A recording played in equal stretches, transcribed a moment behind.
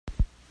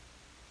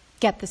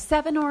Get the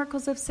 7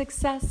 Oracles of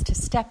Success to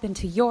step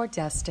into your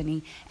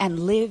destiny and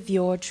live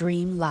your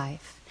dream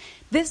life.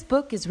 This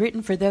book is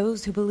written for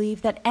those who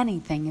believe that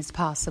anything is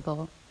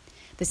possible.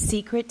 The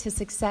secret to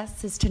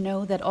success is to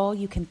know that all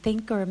you can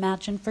think or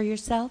imagine for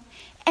yourself,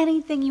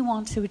 anything you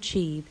want to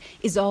achieve,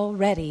 is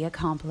already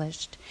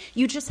accomplished.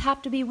 You just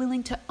have to be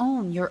willing to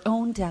own your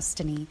own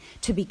destiny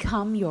to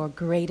become your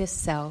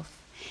greatest self.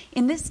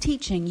 In this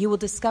teaching, you will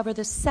discover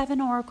the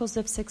 7 oracles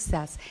of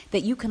success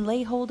that you can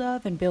lay hold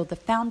of and build the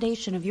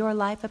foundation of your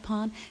life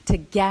upon to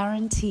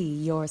guarantee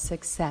your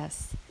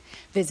success.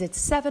 Visit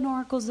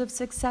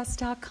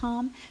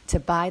 7oraclesofsuccess.com to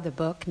buy the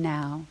book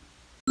now.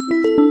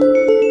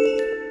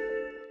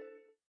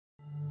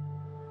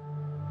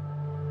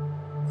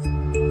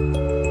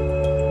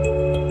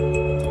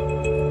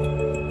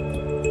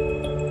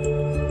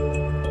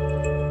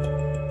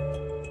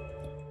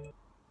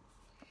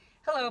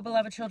 Hello,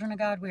 beloved children of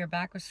God. We are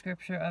back with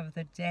scripture of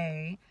the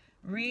day,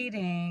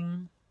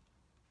 reading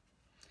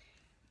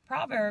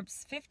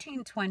Proverbs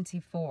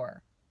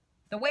 15:24.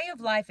 The way of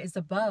life is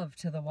above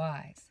to the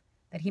wise,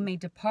 that he may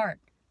depart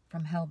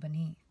from hell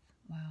beneath.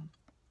 Wow.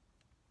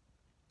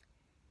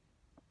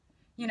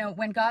 You know,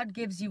 when God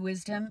gives you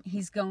wisdom,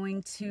 he's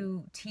going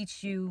to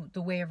teach you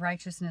the way of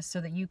righteousness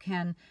so that you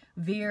can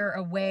veer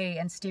away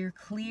and steer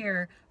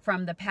clear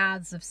from the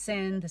paths of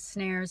sin, the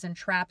snares and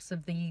traps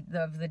of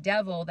the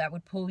devil that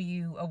would pull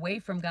you away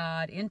from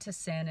God into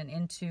sin and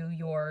into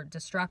your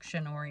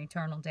destruction or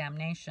eternal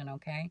damnation,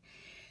 okay?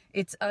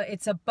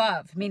 It's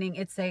above, meaning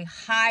it's a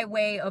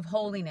highway of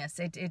holiness.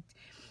 It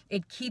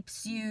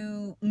keeps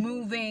you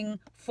moving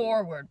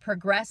forward,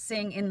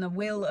 progressing in the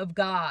will of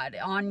God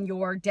on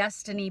your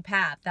destiny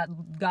path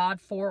that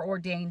God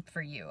foreordained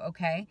for you,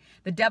 okay?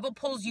 The devil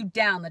pulls you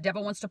down. The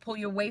devil wants to pull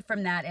you away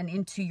from that and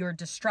into your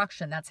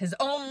destruction. That's his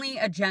only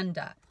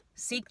agenda.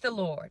 Seek the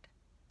Lord.